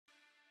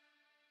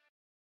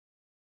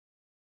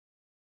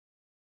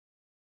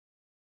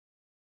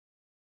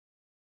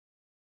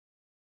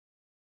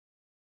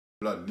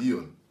Like,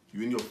 Leon,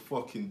 you and your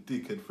fucking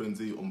dickhead friends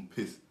ain't on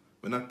piss.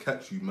 When I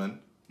catch you, man,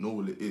 know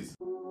what it is.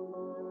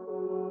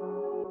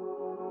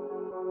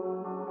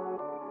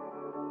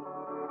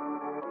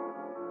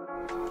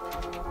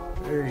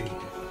 Hey,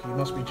 you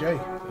must be Jay.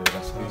 Yeah,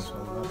 that's me. That's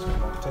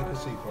one. Take a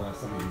seat, bro.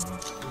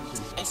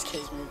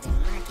 SK's moving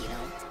mad, you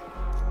know.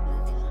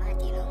 Moving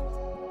mad, you know.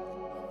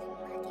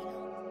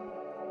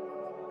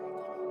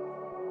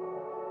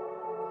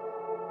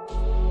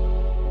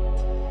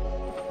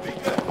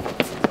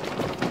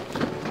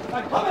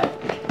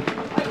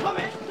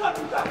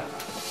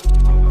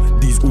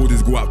 These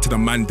orders go out to the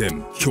man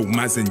them. Kill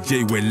Maz and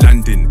Jay, we're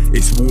landing.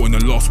 It's war and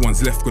the last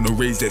ones left gonna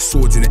raise their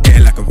swords in the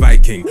air like a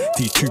Viking.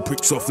 These two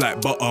pricks off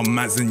like butter.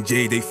 Maz and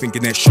Jay, they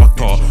thinking they're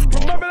shut up.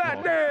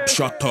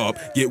 Shut up,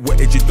 get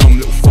wetted, you dumb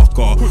little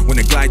fucker. When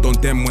I glide on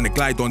them,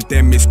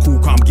 it's cool,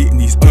 'cause I'm getting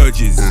these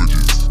urges.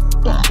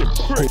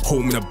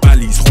 Home in the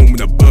valleys, home in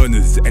the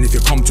burners. And if you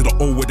come to the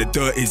O where the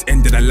dirt is,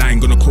 end of the line,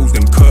 gonna close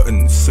them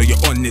curtains. So you're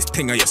on this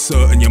thing, are you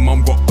certain? Your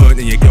mum got burnt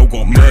and your girl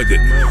got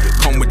murdered.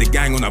 Come with the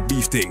gang on a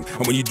beef thing,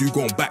 and when you do,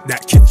 go and back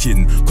that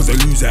kitchen. 'Cause the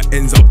loser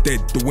ends up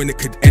dead, the winner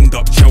could end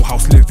up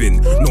jailhouse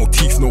living. No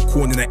teeth, no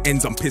corn in the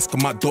ends, I'm pissed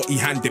 'cause my dotty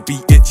hand, they be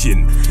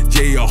itching.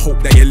 Jay, I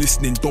hope that you're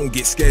listening, don't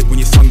get scared when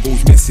your son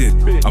goes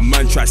missing. A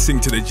man tried to sing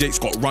to the Jakes,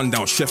 got run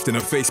down, chefed in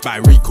the face by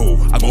Rico.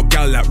 I got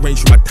gal that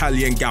range from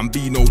Italian,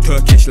 Gambino,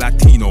 Turkish, Latino.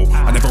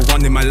 I never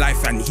run in my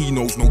life and he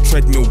knows, no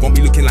treadmill, got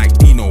me looking like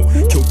Dino.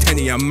 Kill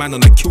Tenny, a man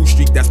on a kill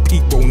streak, that's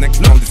peak, bro, next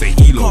round is a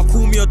helo. Can't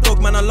call me a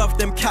dog, man, I love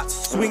them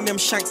cats. Swing them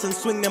shanks and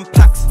swing them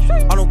packs.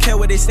 I don't care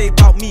what they say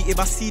about me, if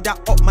I see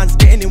that up man's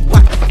getting in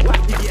whack.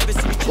 If you ever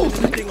see me killing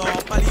anything,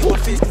 I'll belly in my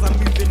face 'cause I'm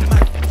moving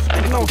mad.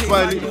 No,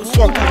 Smiley,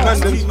 fuck man,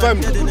 them spam.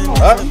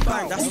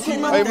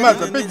 Hey, man,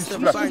 the big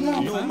splash.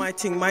 No, my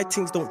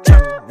things don't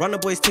jam. Run a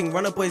boys ting,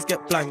 run a boys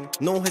get blank.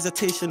 No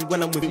hesitation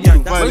when I'm with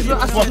gang. Where's your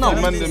acid now?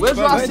 Where's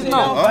your acid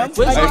now?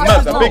 Hey,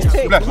 man, the big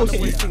splash.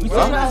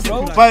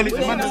 Violate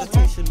the man.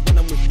 When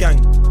I'm with gang.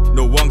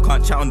 No one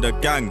can't chat on the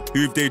gang.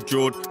 Who've they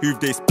drilled, who've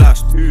they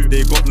splashed.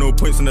 They got no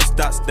points on the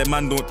stats. Their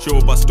man don't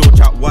chill but still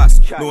chat was.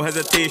 No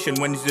hesitation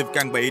when he's with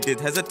gang, but he did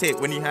hesitate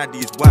when he had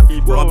these whack.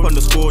 Brought up on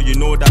the score, you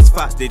know that's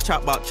fast. They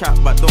chat about chat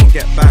but don't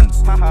get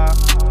bans.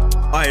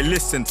 Aye,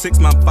 listen, 6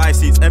 man 5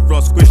 seats,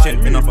 everyone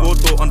squishing. In a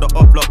photo on the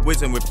up block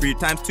whizzing with 3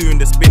 times 2 in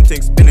the spin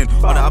thing spinning.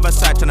 On the other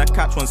side trying to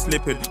catch one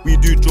slipping. We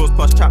do draws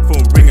plus chat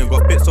phone ringing.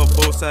 Got bits of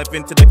both sides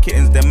into the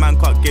kittens. Their man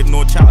can't give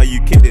no chat, are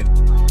you kidding?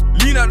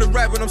 Lean out the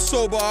right when I'm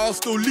sober, I'll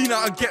still lean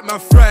out and get my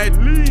fried.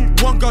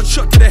 One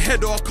gunshot to the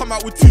head or I'll come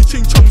out with 2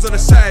 ching chongs on the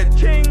side.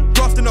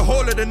 Grafting the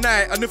whole of the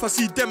night, and if I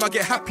see them I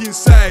get happy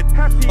inside.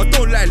 I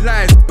don't like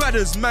lies,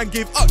 badders, man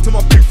gave up to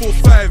my big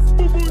 4-5.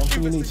 One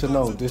thing you need to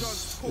know,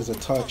 this is a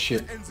tight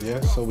ship, yeah?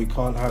 So we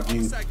can't have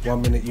you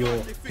 1 minute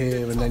you're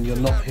here and then you're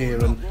not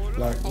here and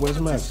like, where's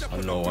Maz?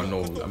 I know.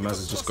 Maz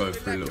is just going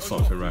through a little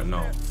something right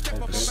now.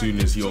 As soon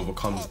as he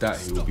overcomes that,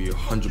 he will be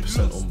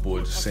 100% on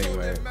board, the same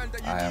way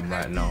I am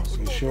right now.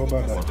 You sure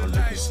about that?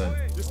 100%.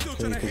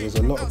 Okay, because there's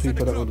a lot of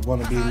people that would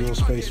want to be in your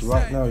space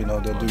right now, you know,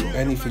 they'll do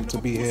anything to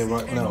be here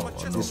right now.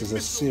 This is a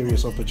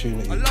serious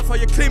opportunity. I love how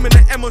you're claiming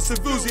the M on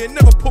civils, you ain't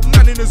never put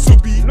man in a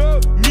zubi.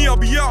 Me, I'll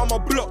be out on my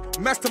block,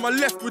 Maz to my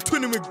left, we're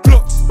twinning with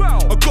blocks.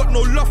 I got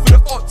no love for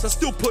the odds, I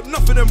still put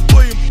nothing in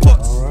boy in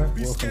pots. Alright,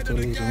 welcome to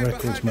Losing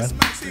Records, man.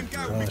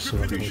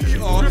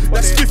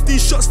 That's 15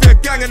 shots to a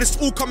gang and it's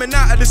all coming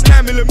out of this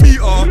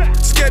 9mm.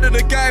 Scared of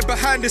the guy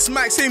behind this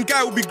mic, same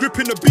guy will be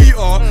gripping the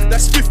beater.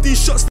 That's 15 shots.